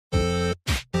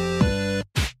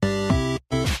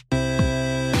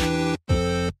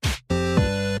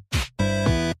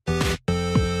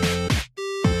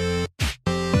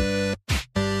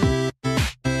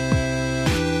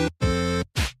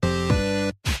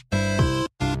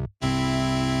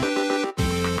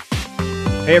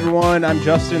Hey everyone, I'm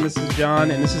Justin, this is John,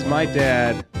 and this is my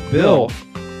dad, Bill.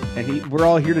 And we're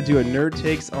all here to do a Nerd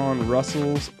Takes on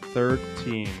Russell's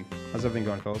 13. How's everything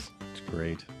going, fellas? It's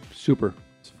great. Super.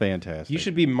 It's fantastic. You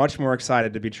should be much more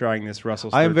excited to be trying this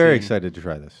Russell's 13. I am very excited to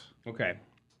try this. Okay.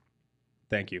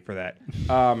 Thank you for that.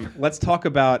 Let's talk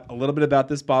about a little bit about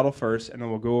this bottle first, and then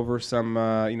we'll go over some,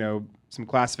 some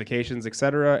classifications,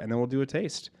 etc., and then we'll do a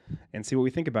taste and see what we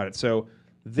think about it. So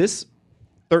this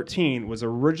 13 was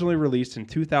originally released in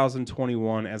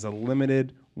 2021 as a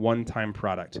limited one-time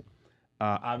product.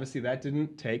 Obviously, that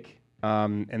didn't take,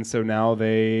 and so now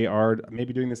they are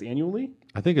maybe doing this annually?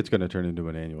 I think it's going to turn into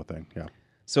an annual thing, yeah.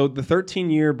 So the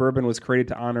 13-year bourbon was created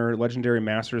to honor legendary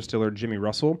master distiller Jimmy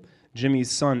Russell. Jimmy's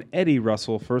son, Eddie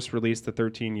Russell, first released the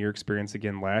 13-year experience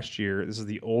again last year. This is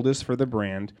the oldest for the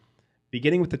brand.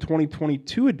 Beginning with the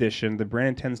 2022 edition, the brand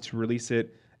intends to release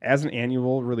it as an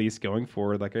annual release going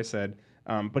forward, like I said.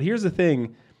 But here's the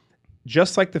thing.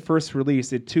 Just like the first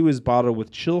release, it too is bottled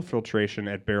with chill filtration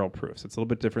at barrel proof. So it's a little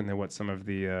bit different than what some of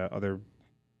the other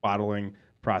bottling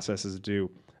processes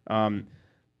do.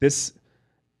 This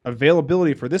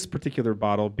availability for this particular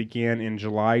bottle began in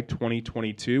July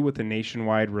 2022 with a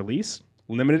nationwide release.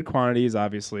 Limited quantities,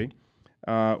 obviously.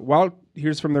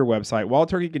 Here's from their website. Wild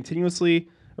Turkey continually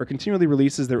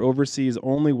releases their overseas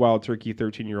only Wild Turkey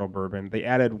 13-year-old bourbon. They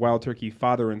added Wild Turkey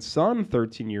Father and Son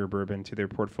 13-year bourbon to their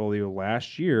portfolio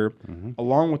last year,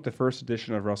 along with the first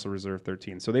edition of Russell Reserve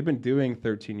 13. So they've been doing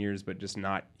 13 years, but just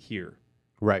not here.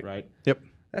 Right. Yep.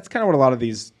 That's kind of what a lot of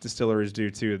these distilleries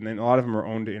do, too. And then a lot of them are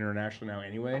owned internationally now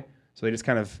anyway. So they just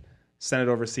kind of send it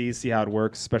overseas, see how it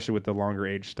works, especially with the longer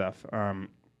age stuff.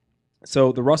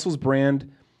 So the Russell's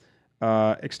brand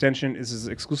extension is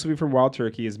exclusively from Wild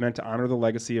Turkey, is meant to honor the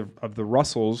legacy of the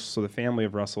Russells, so the family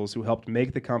of Russells, who helped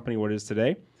make the company what it is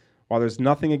today. While there's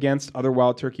nothing against other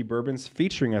Wild Turkey bourbons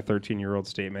featuring a 13-year-old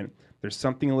statement, there's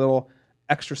something a little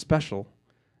extra special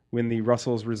when the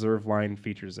Russell's Reserve line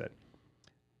features it.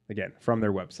 Again, from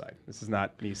their website. This is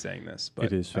not me saying this, but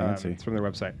it is fancy. It's from their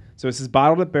website. So this is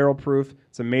bottled at barrel proof.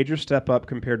 It's a major step up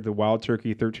compared to the Wild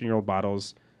Turkey 13-year-old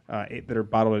bottles that are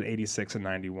bottled at 86 and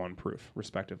 91 proof,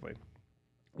 respectively.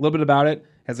 A little bit about it.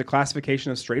 Has a classification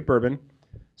of straight bourbon,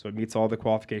 so it meets all the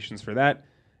qualifications for that.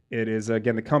 It is,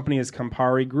 again, the company is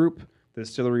Campari Group. The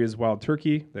distillery is Wild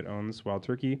Turkey, that owns Wild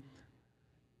Turkey.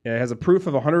 It has a proof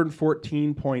of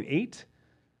 114.8,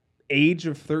 age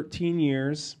of 13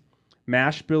 years,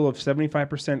 mash bill of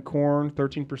 75% corn,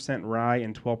 13% rye,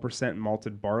 and 12%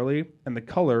 malted barley, and the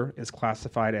color is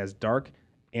classified as dark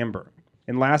amber.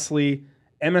 And lastly,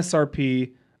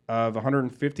 MSRP of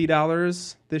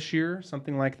 $150 this year,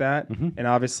 something like that. And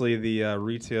obviously the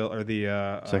retail or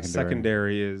the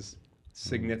secondary is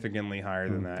significantly higher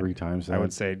than that. 3 times that. I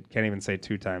would say, can't even say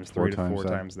 2 times, 3 to 4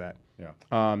 times that.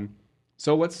 Yeah.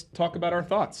 So let's talk about our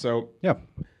thoughts. So, Yeah.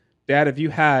 Dad, have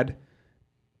you had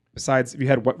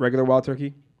what, regular Wild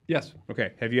Turkey? Yes.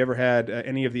 Okay. Have you ever had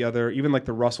any of the other, even like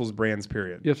the Russell's brands,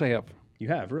 period? Yes, I have. You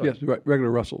have, really? Yes,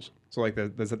 regular Russells. So like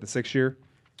is that the 6-year?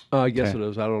 Yes, 10. it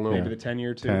is. I don't know. Maybe the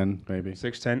 10-year too? 10, maybe.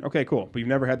 6, 10? Okay, cool. But you've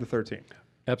never had the 13?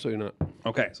 Absolutely not.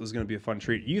 Okay, so this is going to be a fun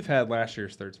treat. You've had last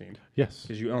year's 13 Yes.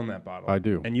 because you own that bottle. I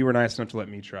do. And you were nice enough to let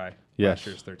me try last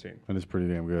year's 13. And it's pretty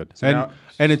damn good. So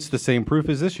and it's the same proof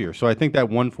as this year. So I think that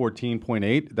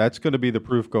 114.8, that's going to be the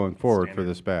proof going forward for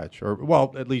this batch. Or,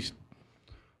 well, at least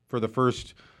for the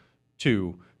first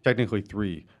 2, technically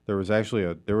 3. There was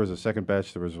a second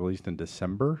batch that was released in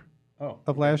December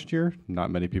of last year. Not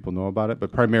many people know about it,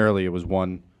 but primarily it was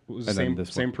one. It was and the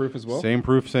same proof as well? Same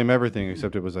proof, same everything,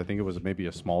 except I think it was maybe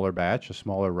a smaller batch, a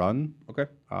smaller run. Okay.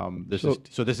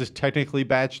 This is technically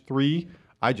batch 3.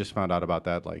 I just found out about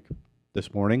that like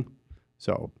this morning.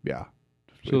 So yeah.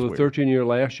 So the 13-year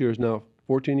last year is now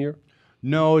 14-year?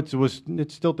 No, it's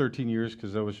still 13 years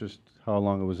because that was just how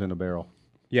long it was in a barrel.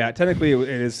 Yeah, technically it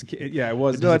is. Yeah, it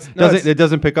was. It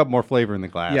doesn't pick up more flavor in the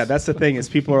glass. Yeah, that's the thing is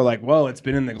people are like, well, it's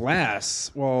been in the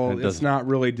glass. Well, it's not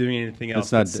really doing anything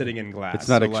else. It's sitting in glass. It's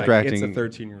not extracting. It's a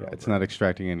 13-year-old. It's not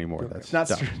extracting anymore. That's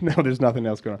not. No, there's nothing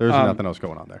else going on. There's nothing else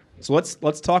going on there. So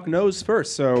let's talk nose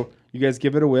first. So you guys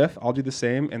give it a whiff. I'll do the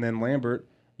same, and then Lambert,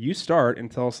 you start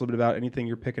and tell us a little bit about anything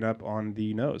you're picking up on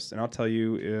the nose, and I'll tell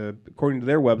you, according to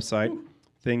their website,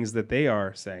 things that they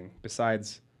are saying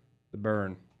besides the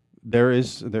burn. There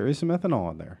is some ethanol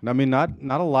on there. I mean, not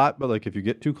a lot, but like if you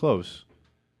get too close,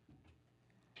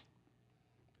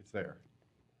 it's there.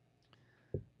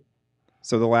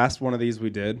 So the last one of these we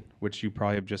did, which you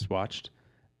probably have just watched,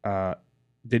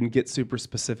 didn't get super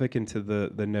specific into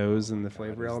the nose and the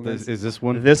flavor elements. Is this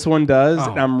one? This one does,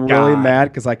 Oh, and I'm really God. mad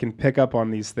because I can pick up on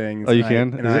these things. Oh, you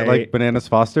and can? Is it like Bananas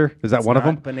Foster? Is that it's one of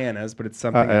not them? Bananas, but it's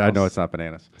something else. I know it's not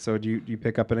bananas. So do you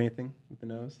pick up on anything with the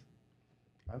nose?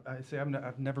 I say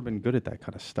I've never been good at that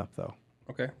kind of stuff, though.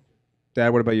 Okay. Dad,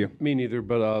 what about you? Me neither,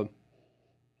 but it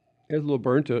has a little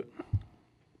burn to it.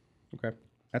 Okay.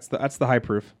 That's the high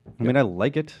proof. I mean, I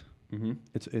like it. Mm-hmm.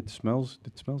 It smells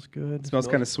good. It smells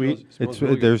kind of sweet.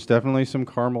 There's definitely some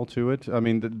caramel to it. I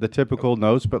mean, the typical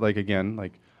notes, but like again,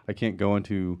 like I can't go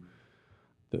into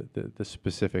the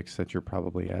specifics that you're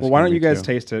probably asking. Well, why don't me you guys to.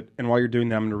 taste it? And while you're doing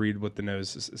that, I'm going to read what the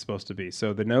nose is supposed to be.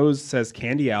 So the nose says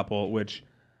candy apple, which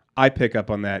I pick up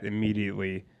on that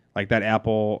immediately. Like that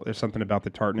apple, there's something about the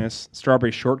tartness.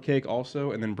 Strawberry shortcake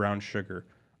also, and then brown sugar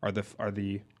are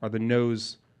the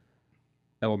nose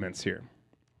elements here.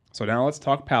 So now let's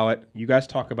talk palate. You guys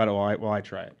talk about it while I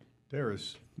try it.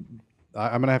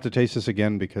 I'm gonna have to taste this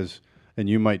again and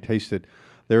you might taste it.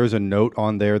 There is a note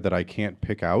on there that I can't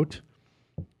pick out,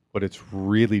 but it's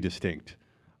really distinct.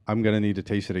 I'm gonna need to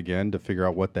taste it again to figure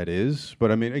out what that is.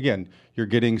 But I mean, again, you're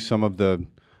getting some of the.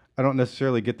 I don't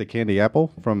necessarily get the candy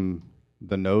apple from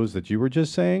the nose that you were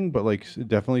just saying, but like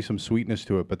definitely some sweetness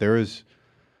to it. But there is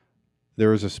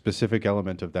a specific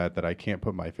element of that I can't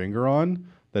put my finger on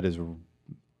that is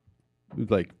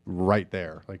like right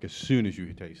there, like as soon as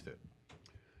you taste it.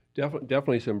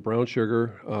 Definitely some brown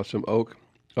sugar, some oak,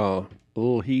 a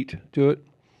little heat to it.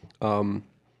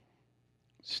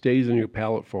 Stays in your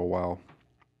palate for a while.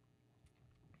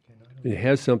 It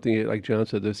has something, like John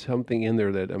said, there's something in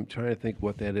there that I'm trying to think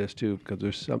what that is too, because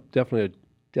there's definitely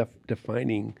a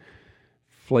defining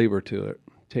flavor to it,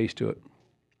 taste to it.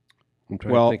 I'm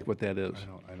trying to think what that is.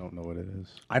 I don't know what it is.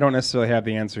 I don't necessarily have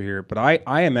the answer here, but I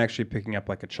am actually picking up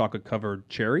like a chocolate-covered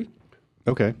cherry.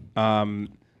 Okay.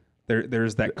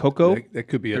 There's that cocoa. That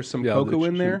could be There's some cocoa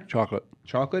in there. Chocolate.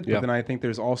 Chocolate, Yeah. but then I think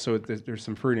there's also there's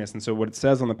some fruitiness. And so what it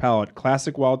says on the palate,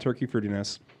 classic wild turkey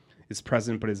fruitiness is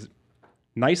present, but is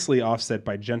nicely offset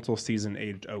by gentle seasoned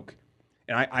aged oak.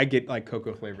 And I get like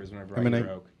cocoa flavors whenever I hear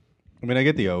oak. I mean, I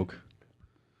get the oak,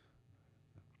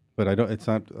 but I don't. It's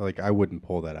not like I wouldn't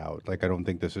pull that out. Like I don't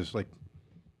think this is like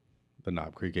the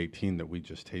Knob Creek 18 that we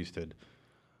just tasted.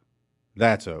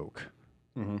 That's oak.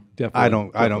 Mm-hmm.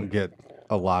 Definitely. I don't get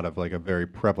a lot of like a very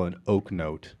prevalent oak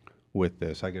note with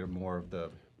this. I get more of the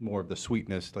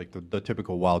sweetness, like the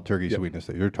typical wild turkey sweetness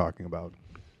that you're talking about.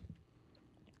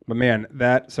 But man,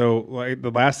 like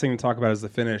the last thing to talk about is the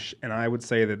finish, and I would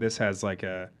say that this has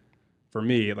for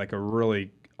me, like a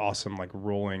really awesome like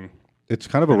rolling. It's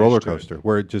kind of a finish roller to it. coaster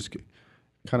where it just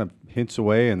kind of hints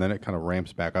away and then it kind of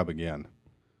ramps back up again.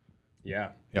 Yeah.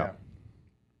 Yeah.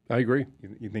 I agree.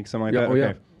 You think something like Yeah, that? oh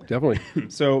Okay. yeah, definitely.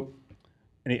 So,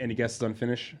 any guesses on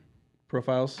finish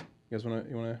profiles? You guys want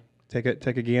to take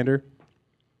a gander?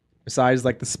 Besides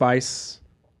like the spice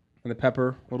and the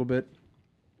pepper a little bit.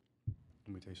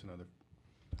 Let me taste another.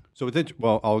 So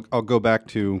well, I'll go back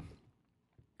to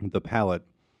the palate.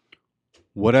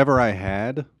 Whatever I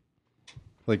had,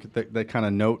 like that kind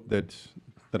of note that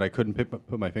I couldn't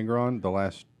put my finger on, the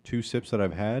last two sips that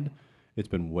I've had, it's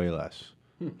been way less.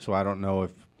 So I don't know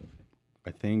if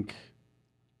I think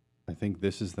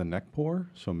this is the neck pour,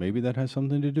 so maybe that has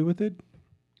something to do with it.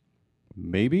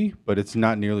 Maybe, but it's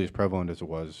not nearly as prevalent as it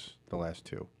was the last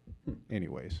two.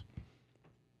 Anyways.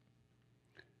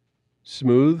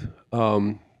 Smooth,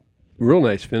 real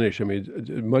nice finish. I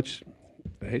mean, much.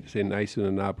 I hate to say nice in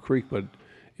a Knob Creek, but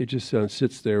it just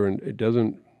sits there and it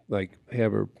doesn't like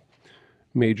have a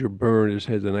major burn. It just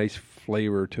has a nice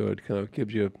flavor to it. Kind of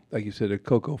gives you, like you said, a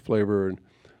cocoa flavor, and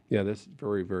yeah, that's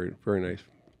very, very, very nice.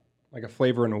 Like a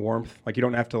flavor and a warmth. Like you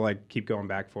don't have to like keep going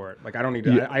back for it. Like I don't need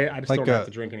to. Yeah. I just don't have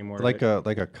to drink anymore. Like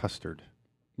a custard.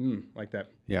 Like that.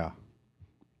 Yeah.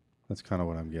 That's kind of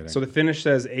what I'm getting. So the finish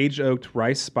says aged oaked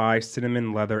rice, spice,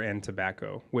 cinnamon, leather, and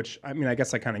tobacco. Which I mean, I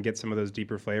guess I kind of get some of those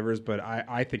deeper flavors, but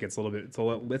I think it's a little bit.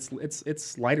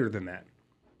 It's lighter than that.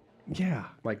 yeah.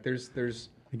 Like there's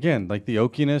Again, like the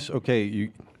oakiness. Okay,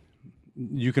 you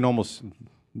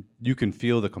can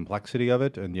feel the complexity of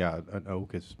it, and yeah, an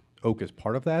oak is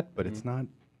part of that, but it's not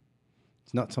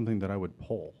something that I would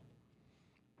pull.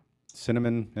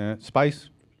 Cinnamon, spice,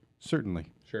 certainly.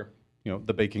 sure.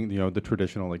 The baking, the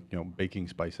traditional baking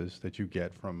spices that you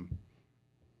get from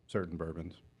certain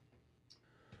bourbons.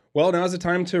 Well, now's the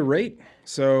time to rate.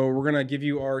 So we're gonna give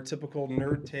you our typical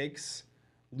nerd takes,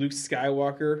 Luke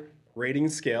Skywalker rating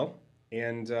scale,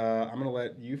 and I'm gonna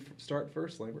let you start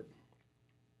first, Lambert.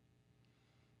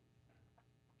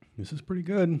 This is pretty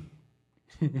good.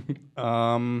 Should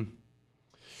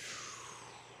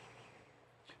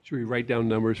we write down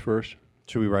numbers first?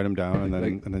 Should we write them down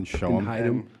and then show and them hide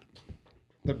them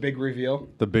The big reveal.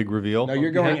 the big reveal? No,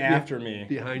 you're going Behind- after me,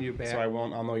 behind your back. so I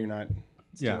won't. I'll know you're not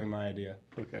Yeah. stealing my idea.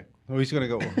 Okay. Oh, he's gonna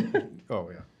go. Oh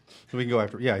yeah. So we can go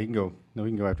after. Yeah, he can go. No,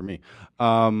 he can go after me.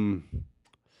 So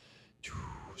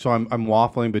I'm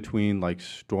waffling between like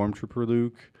Stormtrooper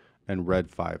Luke and Red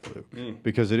 5 Luke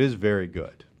because it is very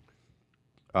good.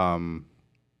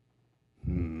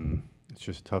 It's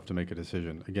just tough to make a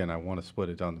decision. Again, I want to split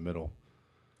it down the middle.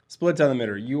 Split down the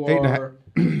middle. You 8.5. are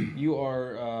you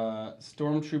are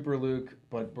Stormtrooper Luke,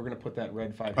 but we're gonna put that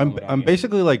red 5 I'm helmet on you.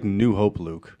 basically like New Hope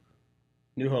Luke,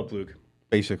 New Hope Luke,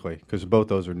 basically, because both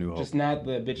those are New Hope. just not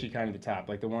the bitchy kind at the top,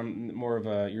 like the one more of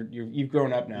a you've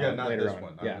grown up now. later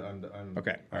on. Yeah.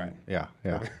 Okay. All right. Yeah,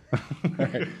 yeah. All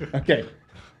right. Okay.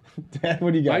 Dad,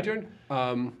 what do you got? My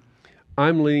turn.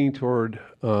 I'm leaning toward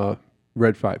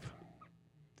Red 5,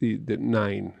 the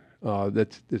 9.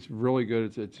 It's really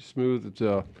good. It's smooth.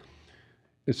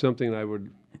 It's something I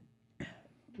would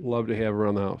love to have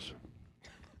around the house.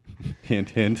 Hint,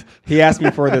 hint. He asked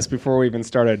me for this before we even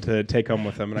started to take home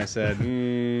with him, and I said,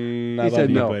 I love said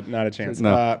you, no. but not a chance.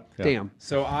 No. Yeah. Damn.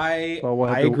 So I Well, we'll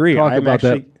have I to agree. talk I'm about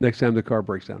actually that next time the car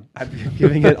breaks down. I'm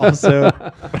giving it also.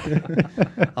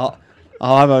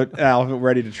 I'll have it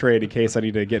ready to trade in case I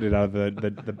need to get it out of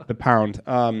the pound.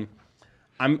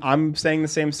 I'm saying the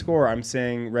same score. I'm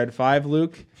saying Red 5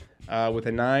 Luke with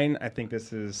a 9. I think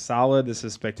this is solid. This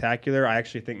is spectacular. I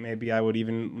actually think maybe I would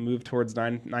even move towards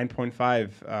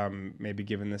 9.5. Maybe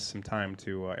given this some time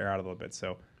to air out a little bit.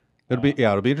 So It'll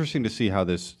be interesting to see how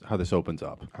this opens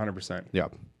up. 100%. Yeah,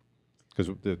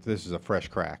 because this is a fresh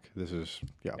crack. This is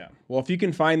Yeah. Well, if you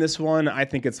can find this one, I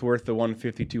think it's worth the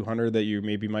 150-200 that you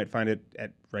maybe might find it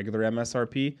at regular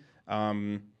MSRP.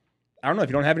 I don't know if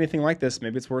you don't have anything like this.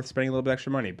 Maybe it's worth spending a little bit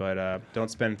extra money, but don't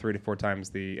spend 3 to 4 times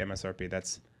the MSRP.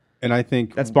 And I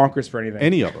think That's bonkers for anything.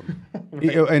 any of them.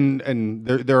 And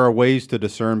there are ways to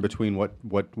discern between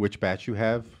which batch you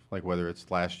have, like whether it's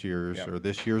last year's or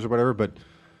this year's or whatever. But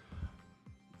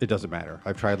it doesn't matter.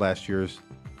 I've tried last year's.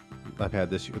 I've had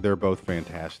this. They're both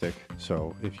fantastic.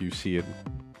 So if you see it,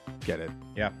 get it.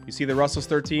 Yeah. You see the Russell's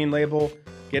 13 label,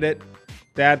 get it.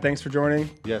 Dad, thanks for joining.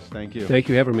 Yes, thank you. Thank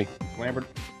you for having me. Lambert,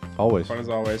 Always. fun as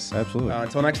always. Absolutely.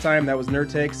 Until next time, that was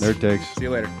Nerd Takes. Nerd Takes. See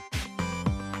you later.